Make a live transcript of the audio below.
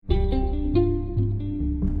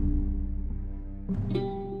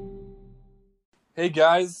Hey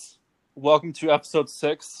guys, welcome to episode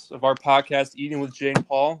 6 of our podcast, Eating with Jay and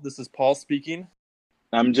Paul. This is Paul speaking.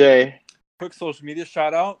 I'm Jay. Quick social media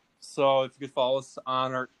shout out. So if you could follow us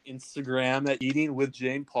on our Instagram at Eating with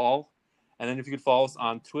Jay and Paul, and then if you could follow us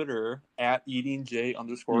on Twitter at Eating J _ and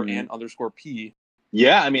 _ P.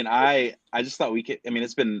 Yeah, I just thought we could.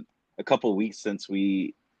 It's been a couple weeks since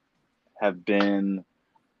we have been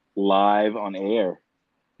live on air,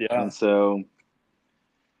 Yeah, and so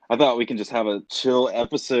I thought we can just have a chill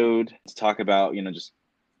episode to talk about,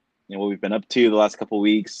 what we've been up to the last couple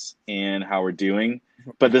weeks and how we're doing.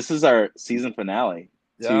 But this is our season finale.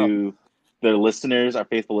 yeah, To the listeners, our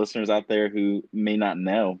faithful listeners out there who may not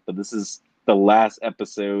know, but this is the last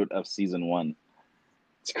episode of season 1.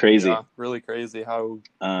 It's crazy. yeah. Really crazy how we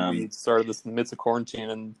Um, started this in the midst of quarantine,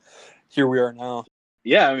 and here we are now.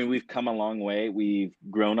 Yeah, we've come a long way. We've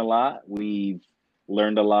grown a lot. We've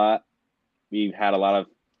learned a lot. We've had a lot of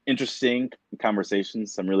interesting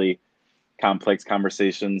conversations, some really complex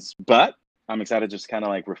conversations. But I'm excited to just kind of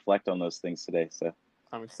like reflect on those things today. So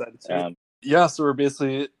I'm excited too. um, Yeah, so we're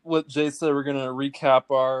basically what Jay said. We're gonna recap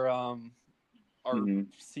our mhm,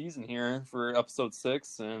 season here for episode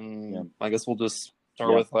 6, yeah. and I guess we'll just start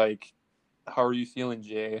Yeah. with how are you feeling,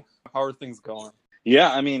 Jay? How are things going?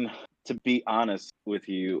 Yeah, to be honest with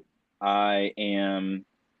you, I am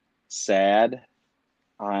sad.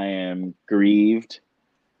 I am grieved,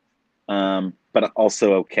 but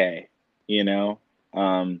also okay. You know,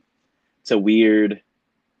 it's a weird.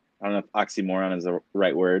 I don't know if oxymoron is the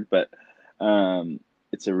right word, but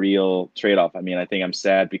it's a real trade-off. I think I'm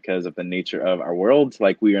sad because of the nature of our world.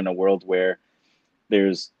 Like, we are in a world where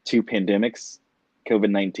there's 2 pandemics,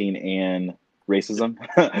 COVID-19 and racism,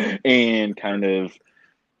 and kind of,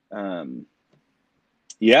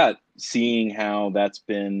 seeing how that's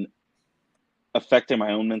been affecting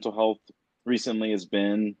my own mental health recently has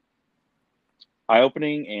been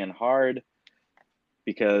eye-opening and hard,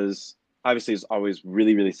 because obviously it's always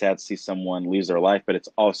really, really sad to see someone lose their life, but it's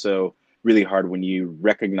also really hard when you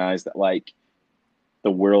recognize that, like,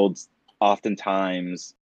 the world's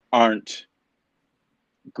oftentimes aren't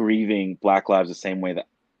grieving Black lives the same way that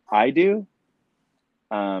I do,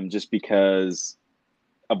 just because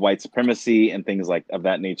of white supremacy and things like of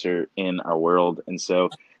that nature in our world. And so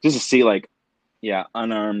just to see, like,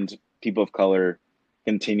 unarmed people of color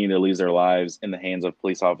continue to lose their lives in the hands of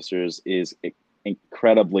police officers is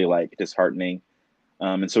incredibly, like, disheartening.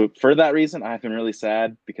 And so for that reason, I've been really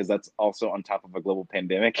sad, because that's also on top of a global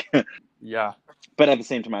pandemic. Yeah, But at the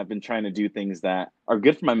same time, I've been trying to do things that are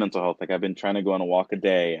good for my mental health. Like, I've been trying to go on a walk a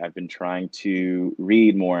day. I've been trying to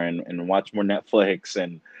read more and watch more Netflix,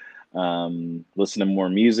 and listen to more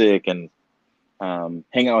music, and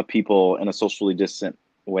hang out with people in a socially distant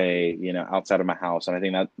way, outside of my house. And I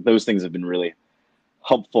think that those things have been really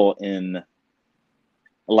helpful in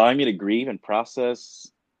allowing me to grieve and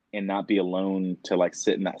process and not be alone to, like,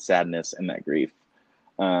 sit in that sadness and that grief.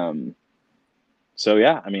 Um, so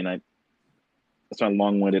yeah, that's my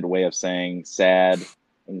long-winded way of saying sad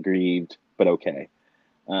and grieved, but okay.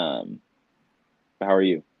 But how are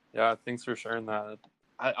you? yeah. Thanks for sharing that.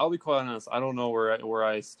 I'll be quite honest. I don't know where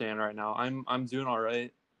I stand right now. I'm doing all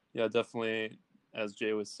right. Yeah, definitely. As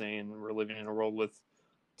Jay was saying, we're living in a world with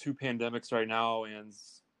 2 pandemics right now, and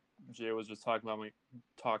Jay was just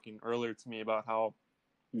talking earlier to me about how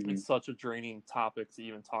Mm-hmm. it's such a draining topic to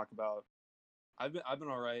even talk about. I've been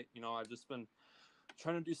all right. I've just been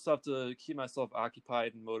trying to do stuff to keep myself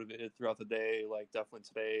occupied and motivated throughout the day. Like, definitely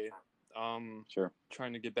today, Sure.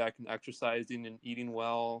 trying to get back in exercising and eating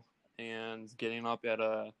well, and getting up at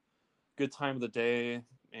a good time of the day,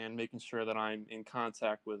 and making sure that I'm in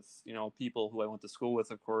contact with people who I went to school with,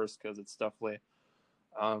 of course, because it's definitely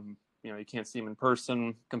you can't see them in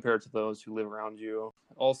person compared to those who live around you.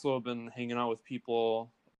 Also, I've been hanging out with people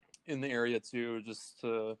in the area too, just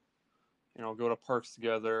to go to parks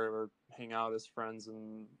together or hang out as friends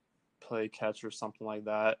and play catch or something like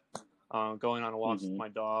that. Going on walks with Mm-hmm. my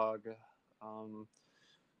dog. Um,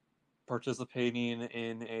 Participating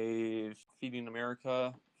in a Feeding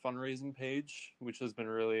America fundraising page, which has been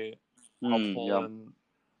really helpful Yeah.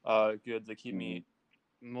 and good to keep Mm-hmm. me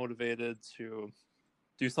motivated to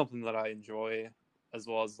do something that I enjoy, as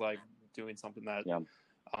well as like doing something that Yeah.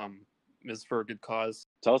 um, is for a good cause.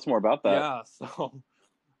 Tell us more about that. Yeah, so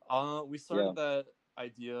we Yeah. started that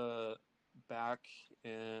idea back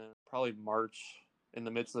in probably March, in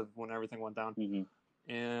the midst of when everything went down. Mm-hmm.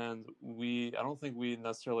 And I don't think we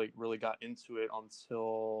necessarily really got into it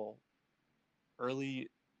until early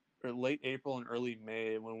or late April and early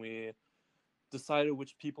May, when we decided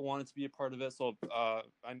which people wanted to be a part of it. So I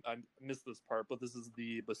missed this part, but this is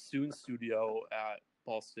the bassoon studio at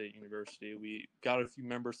Ball State University. We got a few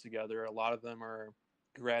members together. A lot of them are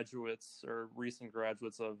graduates or recent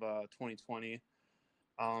graduates of 2020,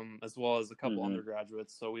 as well as a couple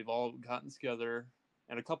undergraduates. So we've all gotten together,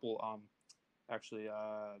 and a couple actually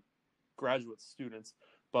graduate students,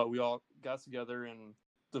 but we all got together and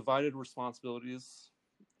divided responsibilities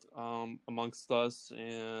amongst us,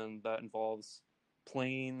 and that involves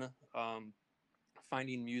playing,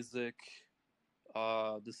 finding music,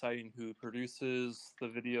 deciding who produces the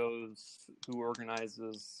videos, who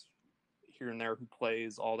organizes here and there, who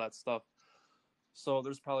plays, all that stuff. So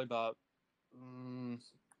there's probably about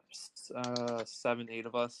 7, 8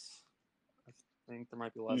 of us. I think there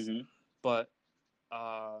might be less, but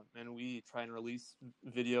and we try and release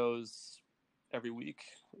videos every week,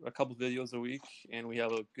 a couple videos a week, and we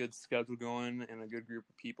have a good schedule going and a good group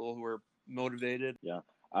of people who are motivated. Yeah,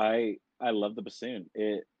 I love the bassoon.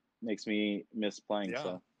 It makes me miss playing. Yeah.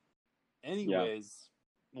 So anyways,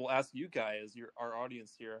 we'll ask you guys, our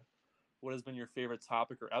audience here, what has been your favorite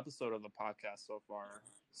topic or episode of the podcast so far?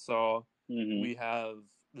 So we have,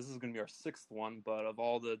 this is going to be our 6th one, but of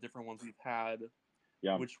all the different ones we've had,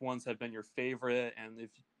 which ones have been your favorite? And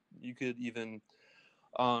if you could even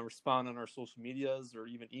respond on our social medias, or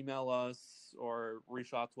even email us, or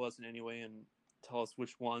reach out to us in any way and tell us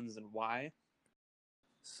which ones and why.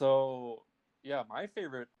 So yeah, my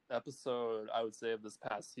favorite episode, I would say, of this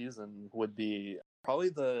past season would be probably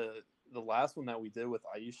the last one that we did with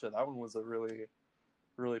Aisha. That one was a really,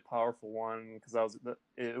 really powerful one, because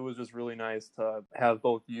it was just really nice to have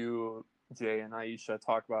both you, Jay, and Aisha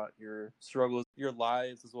talk about your struggles, your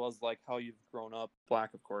lives, as well as like how you've grown up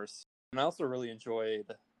Black, of course. And I also really enjoyed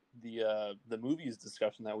the movies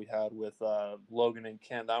discussion that we had with Logan and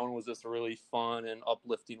Ken. That one was just a really fun and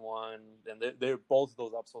uplifting one, and they both of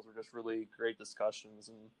those episodes were just really great discussions.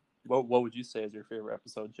 And what would you say is your favorite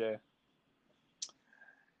episode, Jay?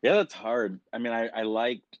 Yeah, that's hard. I mean, I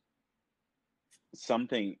liked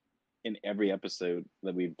something in every episode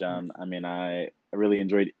that we've done. I mean, I really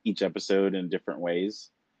enjoyed each episode in different ways.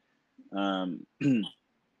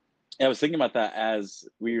 I was thinking about that as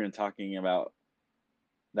we were talking about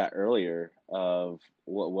that earlier, of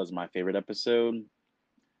what was my favorite episode.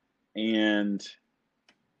 And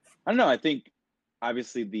I don't know, I think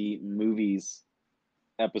obviously the movies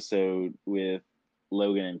episode with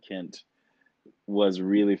Logan and Kent was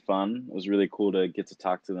really fun. It was really cool to get to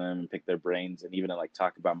talk to them and pick their brains, and even to like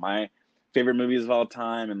talk about my favorite movies of all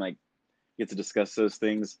time and like get to discuss those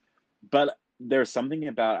things. But there's something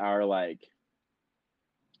about our like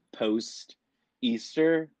post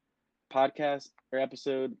Easter podcast or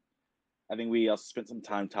episode. I think we also spent some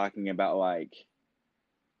time talking about like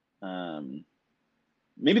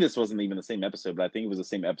maybe this wasn't even the same episode, but I think it was the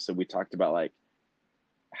same episode. We talked about like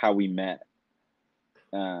how we met.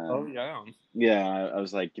 Yeah, I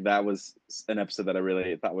was like, that was an episode that I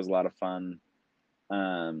really thought was a lot of fun.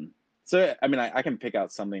 So I mean, I can pick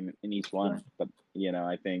out something in each one, but you know,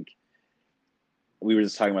 I think we were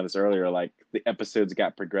just talking about this earlier, like the episodes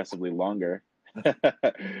got progressively longer.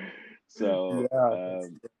 So yeah, that's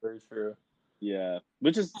very true. Yeah,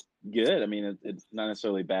 which is good. I mean, it's not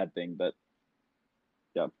necessarily a bad thing, but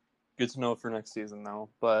yeah. Good to know for next season, though.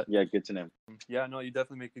 But yeah, good to know. Yeah, no, you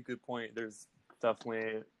definitely make a good point. There's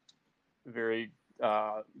definitely very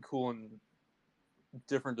cool and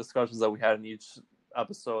different discussions that we had in each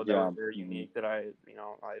episode that were very unique, that I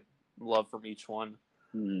love from each one.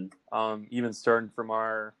 Even starting from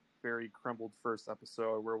our very crumbled first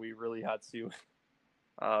episode, where we really had to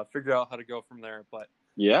figure out how to go from there. But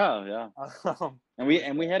yeah. And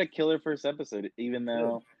we had a killer first episode, even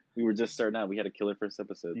though we were just starting out. We had a killer first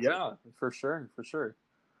episode. Yeah, for sure.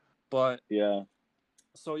 But yeah.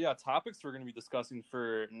 So yeah, topics we're going to be discussing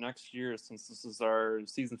for next year, since this is our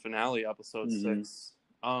season finale, episode 6.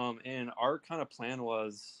 And our kind of plan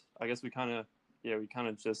was, I guess we kind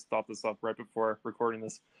of just thought this up right before recording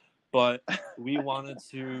this, but we wanted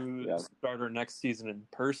to start our next season in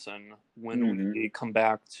person when we come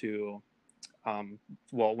back to,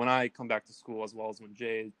 when I come back to school, as well as when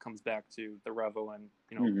Jay comes back to the Revo,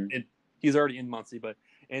 and he's already in Muncie, but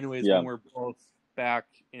anyways, when we're both back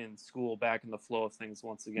in school, back in the flow of things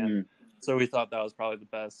once again. So we thought that was probably the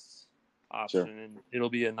best option, and it'll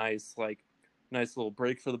be a nice little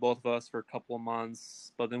break for the both of us for a couple of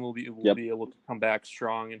months, but then we'll be able to come back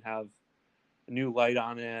strong and have a new light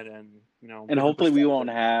on it, and hopefully we won't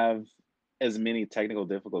have as many technical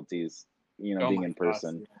difficulties, being in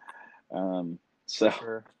person. So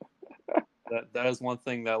sure. that is one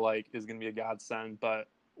thing that is going to be a godsend, but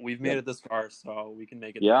we've made it this far, so we can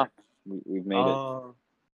make it. Yeah. we've made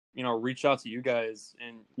it. Reach out to you guys,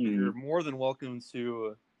 and you're Mhm. more than welcome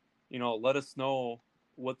to, let us know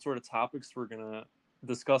what sort of topics we're gonna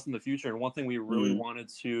discuss in the future. And one thing we really Mhm. wanted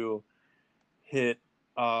to hit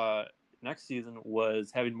next season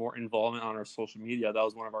was having more involvement on our social media. That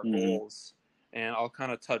was one of our Mhm. goals, and I'll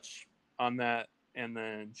kind of touch on that, and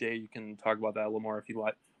then Jay, you can talk about that a little more if you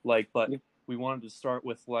like. But Yeah. we wanted to start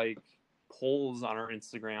with like polls on our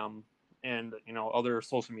Instagram and other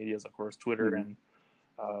social medias, of course, Twitter Mhm.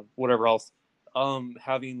 and whatever else.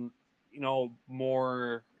 Having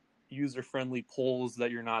more user-friendly polls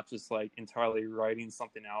that you're not just like entirely writing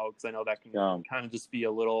something out, because I know that can Yeah. kind of just be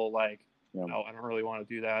a little like, Yeah. no, I don't really want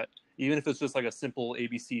to do that. Even if it's just like a simple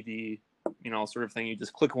ABCD, sort of thing. You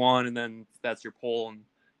just click one and then that's your poll, and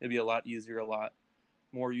it'd be a lot easier, a lot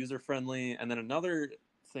more user-friendly. And then another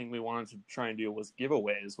thing we wanted to try and do was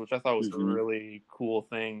giveaways, which I thought was a Mhm. really cool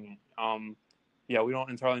thing. Yeah, we don't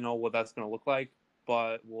entirely know what that's going to look like,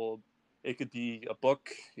 but it could be a book,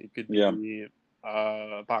 it could Yeah. be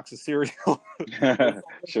a box of cereal.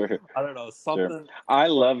 Sure. I don't know, Sure. something. I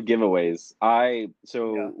But love giveaways.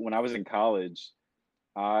 yeah, When I was in college,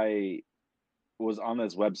 I was on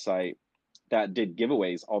this website that did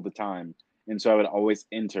giveaways all the time. And so I would always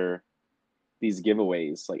enter these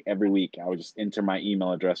giveaways like every week. I would just enter my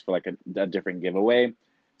email address for like a different giveaway.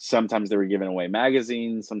 Sometimes they were giving away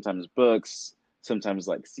magazines, sometimes books, sometimes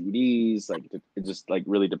like CDs. Like it just like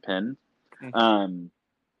really depend. mm-hmm. Um,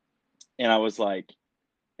 and I was like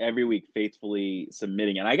every week faithfully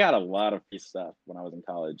submitting, and I got a lot of free stuff when I was in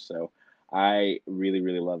college. So I really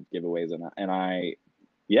really loved giveaways,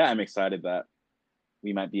 yeah, I'm excited that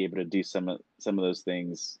we might be able to do some of those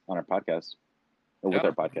things on our podcast or with Yeah,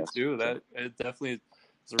 our me podcast. too. So That it definitely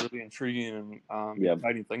is a really intriguing and yeah.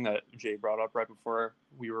 exciting thing that Jay brought up right before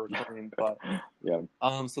we were recording. But Yeah.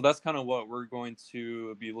 so that's kind of what we're going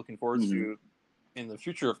to be looking forward Hmm. to in the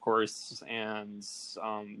future, of course. And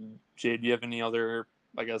Jay, do you have any other,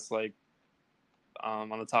 I guess, like on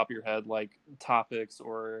the top of your head, like topics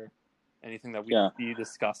or anything that we Yeah. could be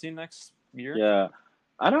discussing next year? Yeah.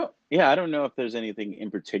 I don't know if there's anything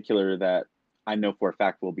in particular that I know for a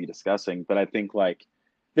fact we'll be discussing, but I think like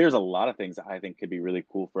there's a lot of things that I think could be really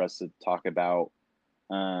cool for us to talk about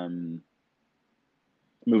um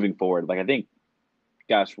moving forward. Like I think,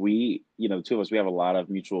 gosh, two of us, we have a lot of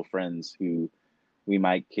mutual friends who we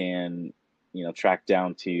might can, track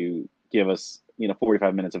down to give us,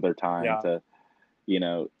 45 minutes of their time Yeah,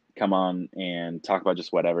 to, come on and talk about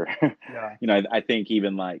just whatever. yeah, I think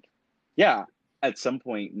even like, yeah, at some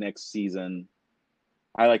point next season,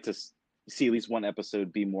 I like to see at least one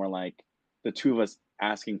episode be more like the two of us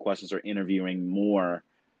asking questions or interviewing more,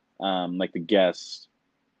 like the guests,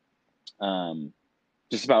 um,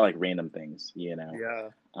 just about like random things, yeah.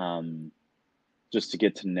 um, just to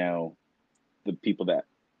get to know the people that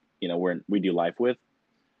we do life with.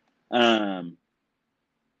 Um,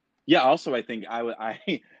 yeah. Also, I think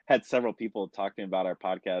I had several people talking about our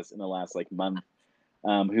podcast in the last like month,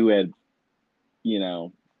 who had you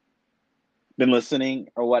know been listening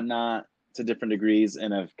or whatnot to different degrees,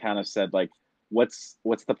 and have kind of said like, what's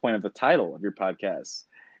the point of the title of your podcast?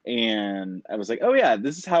 And I was like, oh yeah,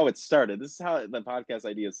 this is how it started. This is how the podcast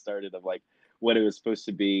idea started, of like what it was supposed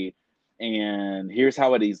to be, and here's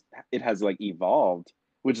how it has like evolved,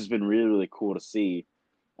 which has been really really cool to see.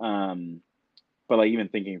 Um, but like even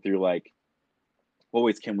thinking through like what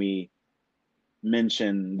ways can we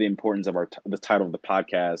mention the importance of the title of the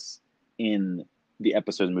podcast in the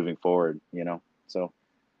episodes moving forward, so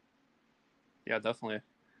Yeah, definitely.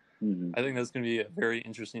 mhm. I think that's going to be a very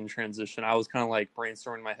interesting transition. I was kind of like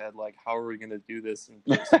brainstorming in my head, like, how are we going to do this in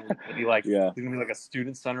person? Maybe like Yeah. it's going to be like a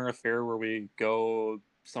student center affair where we go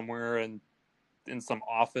somewhere and in some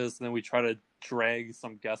office, and then we try to drag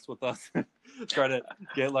some guests with us, try to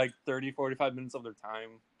get like 30, 45 minutes of their time.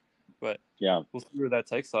 But Yeah. we'll see where that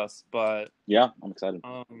takes us. But Yeah, I'm excited.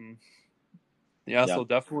 yeah, Yeah. so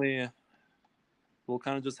definitely we'll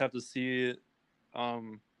kind of just have to see,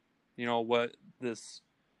 um, what this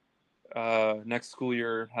next school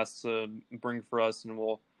year has to bring for us, and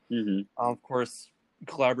we'll Mhm. of course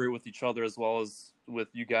collaborate with each other as well as with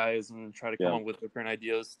you guys and try to come Yeah. up with different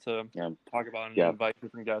ideas to Yeah. talk about and Yeah. invite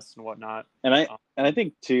different guests and whatnot. And I Um, and I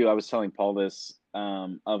think too, I was telling Paul this,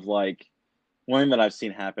 of like one thing that I've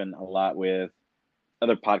seen happen a lot with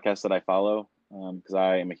other podcasts that I follow, because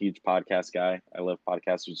I am a huge podcast guy. I love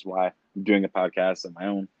podcasts, which is why I'm doing a podcast of my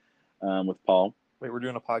own, with Paul. Wait, we're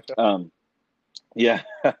doing a podcast? Um, yeah.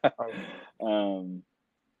 Oh, um,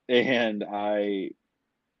 and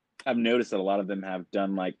I've noticed that a lot of them have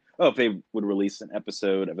done like, oh, if they would release an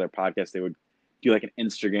episode of their podcast, they would do like an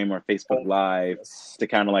Instagram or Facebook Live Yes. to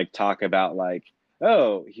kind of like talk about like,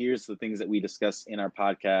 oh, here's the things that we discuss in our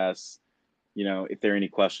podcast. You know, if there are any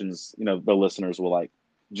questions, you know, the listeners will like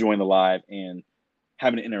join the live and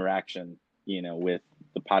have an interaction, you know, with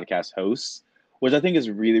the podcast hosts, which I think is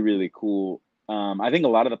really, really cool. I think a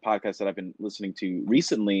lot of the podcasts that I've been listening to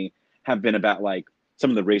recently have been about like some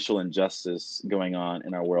of the racial injustice going on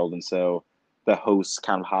in our world. And so the hosts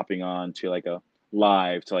kind of hopping on to like a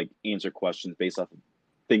live to like answer questions based off of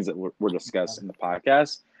things that were discussed in the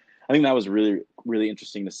podcast. I think that was really, really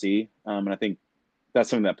interesting to see. And I think that's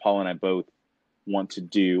something that Paul and I both want to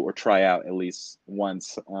do or try out at least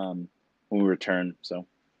once when we return. So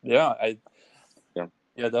Yeah,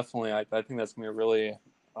 yeah, definitely. I think that's gonna be a really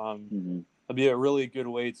it'll be a really good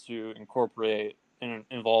way to incorporate and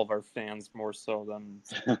involve our fans more so than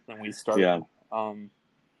we started.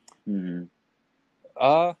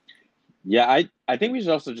 yeah. Yeah, I think we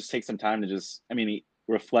should also just take some time to just, I mean,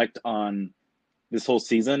 reflect on this whole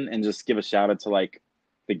season and just give a shout out to like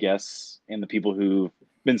the guests and the people who've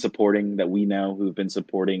been supporting that we know who've been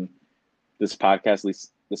supporting this podcast at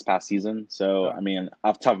least this past season. So, I mean,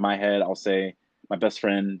 off the top of my head, I'll say my best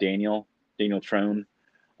friend, Daniel Trone.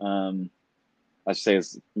 I should say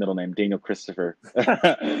his middle name, Daniel Christopher.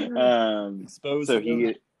 Exposed So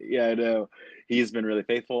him. yeah, I know he's been really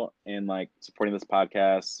faithful in like supporting this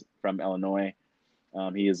podcast from Illinois.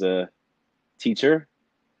 He is a teacher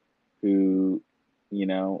who, you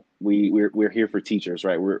know, we're here for teachers,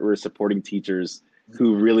 right? We're supporting teachers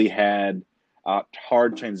who really had a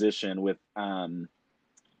hard transition with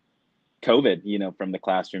COVID, you know, from the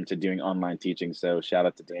classroom to doing online teaching. So shout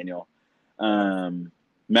out to Daniel.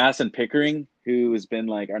 Madison Pickering, who has been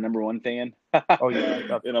like our number one fan Oh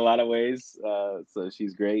yeah, in a lot of ways. So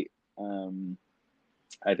she's great.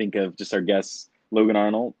 I think of just our guests, Logan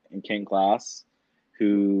Arnold and Kent Glass,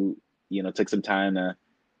 who, you know, took some time to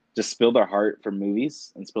just spill their heart for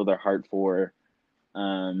movies and spill their heart for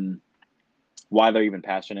why they're even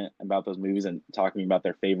passionate about those movies and talking about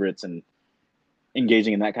their favorites and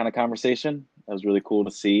engaging in that kind of conversation. That was really cool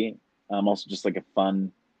to see. Also just like a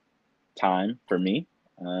fun time for me.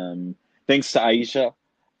 Thanks to Aisha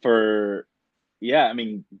for, yeah, I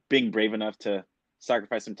mean, being brave enough to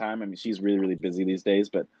sacrifice some time. I mean, she's really, really busy these days,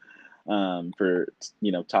 but for,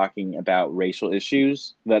 you know, talking about racial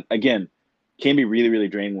issues that, again, can be really, really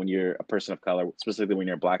draining when you're a person of color, specifically when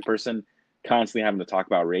you're a Black person, constantly having to talk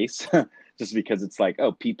about race, just because it's like,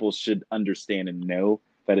 oh, people should understand and know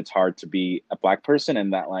that it's hard to be a Black person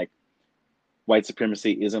and that like white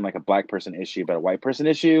supremacy isn't like a Black person issue, but a white person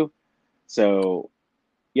issue. So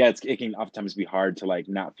yeah, it can oftentimes be hard to like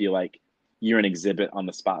not feel like you're an exhibit on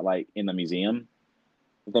the spotlight in the museum,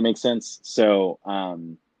 if that makes sense. So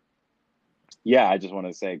yeah, I just want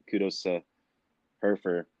to say kudos to her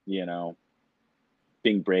for, you know,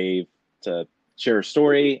 being brave to share her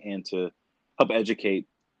story and to help educate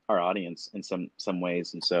our audience in some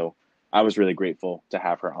ways. And so I was really grateful to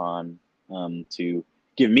have her on to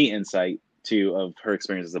give me insight to of her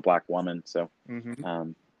experience as a Black woman. So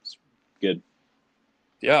it's good.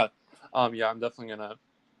 Yeah. Yeah, I'm definitely gonna,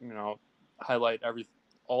 you know, highlight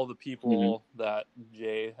all the people that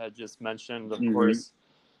Jay had just mentioned. Of course,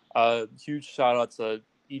 huge shout out to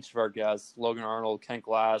each of our guests, Logan Arnold, Kent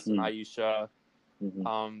Glass, and Aisha.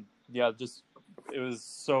 Yeah, just it was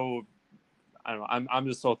so, I don't know, I'm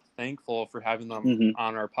just so thankful for having them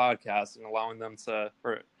on our podcast and allowing them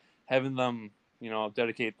for having them, you know,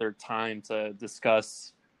 dedicate their time to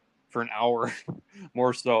discuss for an hour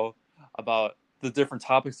more so about the different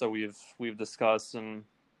topics that we've discussed. And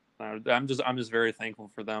I'm just very thankful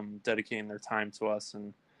for them dedicating their time to us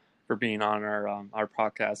and for being on our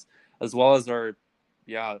podcast, as well as our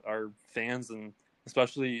fans, and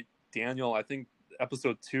especially Daniel. I think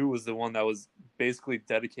episode 2 was the one that was basically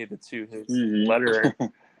dedicated to his letter.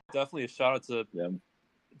 Definitely a shout out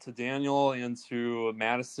to Daniel and to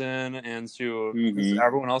Madison and to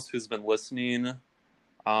everyone else who's been listening.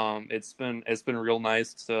 It's been real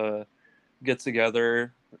nice to get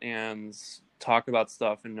together and talk about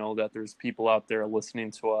stuff and know that there's people out there listening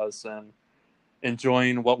to us and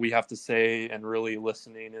enjoying what we have to say and really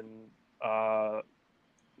listening and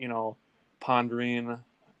you know, pondering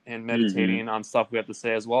and meditating on stuff we have to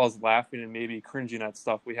say, as well as laughing and maybe cringing at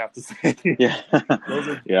stuff we have to say. Yeah. Those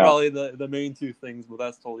are probably the main 2 things, but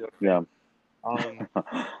that's totally okay. Yeah.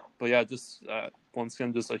 But yeah, just once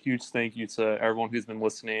again, just a huge thank you to everyone who's been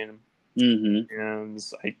listening. And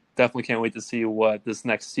I definitely can't wait to see what this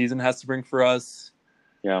next season has to bring for us.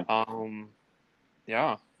 Yeah.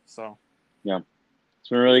 Yeah. So. Yeah. It's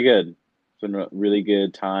been really good. It's been a really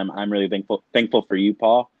good time. I'm really thankful for you,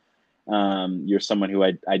 Paul. You're someone who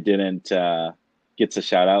I didn't gets a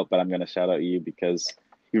shout out, but I'm going to shout out you because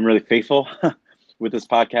you've been really faithful with this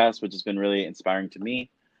podcast, which has been really inspiring to me.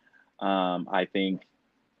 I think,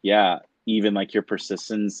 yeah, even like your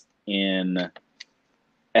persistence in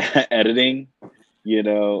editing,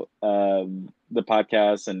 the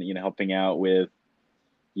podcast and, helping out with,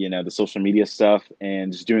 the social media stuff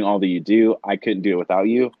and just doing all that you do. I couldn't do it without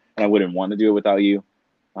you, and I wouldn't want to do it without you.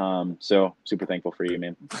 So super thankful for you,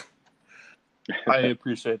 man. I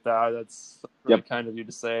appreciate that. That's really Yep. kind of you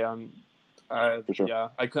to say. For sure. Yeah,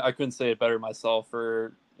 I couldn't say it better myself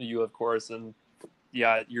for you, of course. And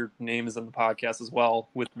yeah, your name is in the podcast as well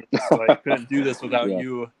with me. So I couldn't do this without Yeah.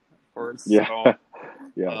 you, of course. Yeah. So,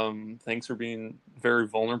 Yeah. thanks for being very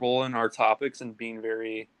vulnerable in our topics and being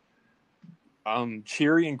very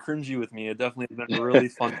cheery and cringy with me. It definitely has been a really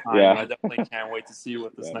fun time. Yeah. And I definitely can't wait to see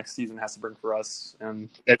what this Yeah. next season has to bring for us. And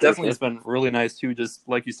it definitely has been really nice too, just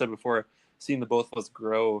like you said before, seeing the both of us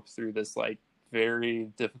grow through this like very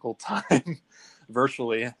difficult time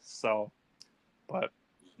virtually. So, but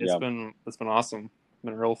it's Yeah. been awesome. It's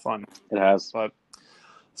been real fun. It has. But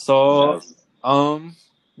so It has.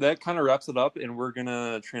 that kind of wraps it up, and we're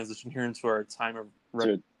gonna transition here into our time of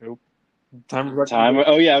Time.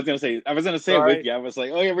 Oh yeah, I was gonna say it with you. I was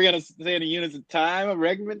like, oh yeah, we're gonna say it in unison. Time of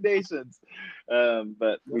recommendations.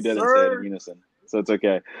 But we didn't say it in unison, so it's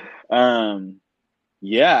okay.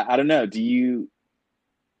 Yeah, I don't know. Do you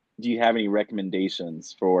have any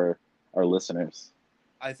recommendations for our listeners?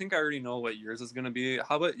 I think I already know what yours is gonna be.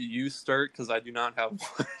 How about you start, because I do not have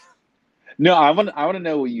one. No, I want to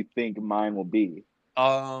know what you think mine will be.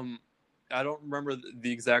 I don't remember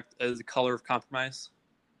the exact Color of Compromise,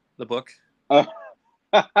 the book. Oh.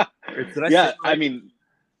 Yeah, I mean,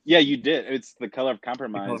 yeah, you did. It's The Color of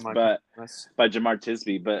Compromise, but by Jemar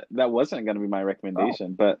Tisby. But that wasn't going to be my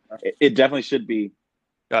recommendation. But it definitely should be.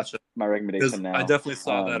 Gotcha. My recommendation now. I definitely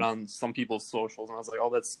saw that on some people's socials, and I was like, oh,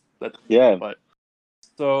 that's yeah. But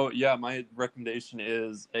so yeah, my recommendation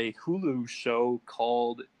is a Hulu show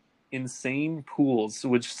called Insane Pools,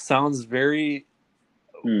 which sounds very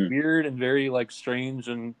weird and very like strange,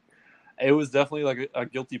 and it was definitely like a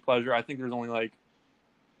guilty pleasure. I think there's only like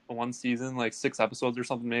one season, like 6 episodes or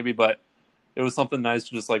something maybe, but it was something nice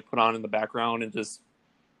to just like put on in the background and just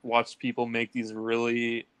watch people make these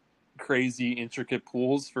really crazy intricate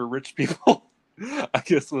pools for rich people. I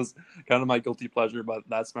guess was kind of my guilty pleasure, but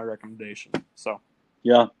that's my recommendation. So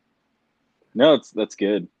yeah, no, that's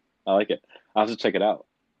good. I like it. I'll have to check it out.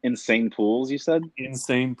 Insane Pools, you said?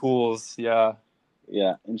 Insane Pools, yeah.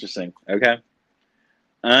 Yeah, interesting. Okay.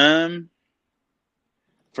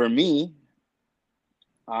 For me,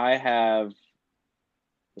 I have,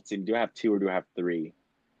 let's see, do I have 2 or do I have 3?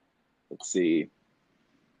 Let's see.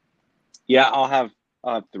 Yeah, I'll have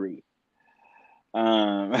 3.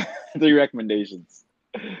 3 recommendations.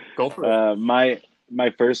 Go for it. My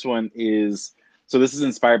first one is, so this is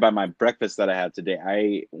inspired by my breakfast that I had today.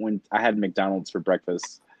 I had McDonald's for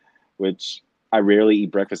breakfast, which I rarely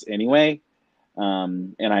eat breakfast anyway.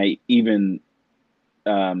 And I even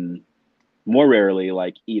more rarely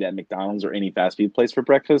like eat at McDonald's or any fast food place for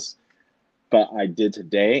breakfast, but I did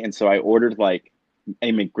today. And so I ordered like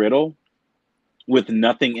a McGriddle with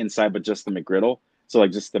nothing inside but just the McGriddle. So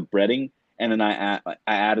like just the breading. And then I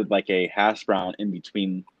added like a hash brown in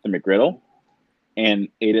between the McGriddle and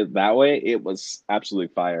ate it that way. It was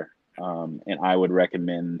absolutely fire. And I would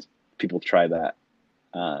recommend people try that.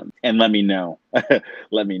 And let me know.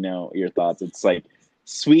 Let me know your thoughts. It's like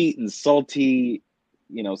sweet and salty,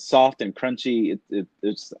 soft and crunchy.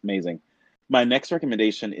 It's amazing. My next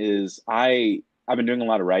recommendation is I've been doing a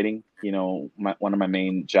lot of writing. One of my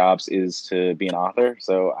main jobs is to be an author.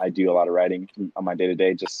 So I do a lot of writing on my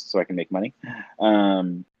day-to-day just so I can make money.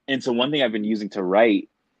 And so one thing I've been using to write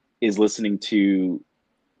is listening to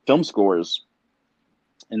film scores.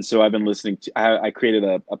 And so I've been listening to, I created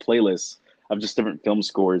a playlist of just different film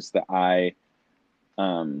scores that I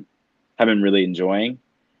have been really enjoying.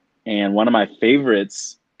 And one of my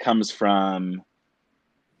favorites comes from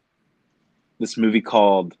this movie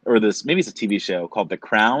maybe it's a TV show called The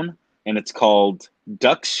Crown, and it's called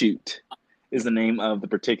Duck Shoot is the name of the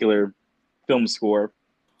particular film score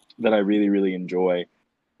that I really, really enjoy.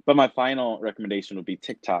 But my final recommendation would be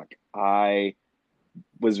TikTok. I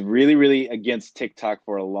was really, really against TikTok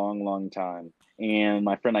for a long, long time. And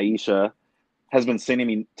my friend Aisha has been sending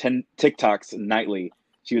me 10 TikToks nightly.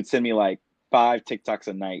 She would send me like 5 TikToks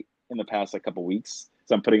a night in the past like couple weeks.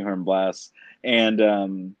 So I'm putting her in blast. And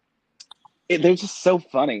they're just so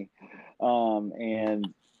funny.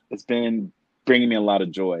 And it's been bringing me a lot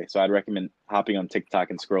of joy. So I'd recommend hopping on TikTok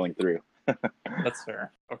and scrolling through. That's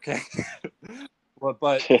fair. Okay.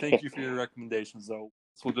 But thank you for your recommendations, though.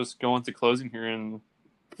 So we'll just go into closing here, and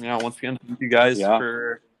once again, thank you guys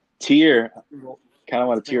for tear. Kind of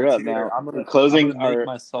want to tear up now. I'm We're closing gonna make our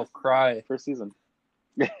myself cry. first season.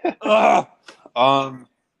 Yeah.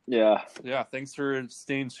 Yeah. Thanks for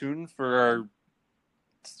staying tuned for our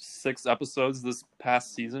 6 episodes this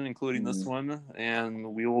past season, including this one,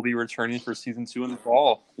 and we will be returning for season 2 in the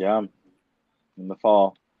fall. Yeah, in the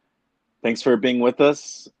fall. Thanks for being with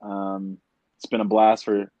us. It's been a blast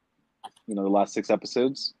for the last 6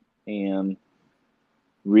 episodes, and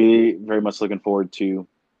really very much looking forward to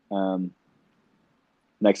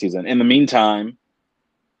next season. In the meantime,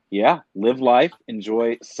 live life,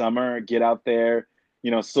 enjoy summer, get out there,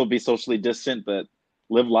 still be socially distant, but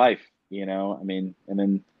live life, I mean, and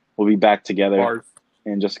then we'll be back together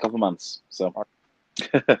in just a couple months. So, all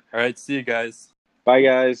right, see you guys. Bye,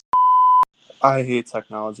 guys. I hate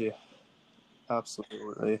technology.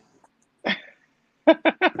 Absolutely.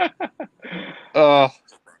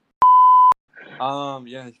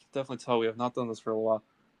 Yeah, you can definitely tell we have not done this for a while.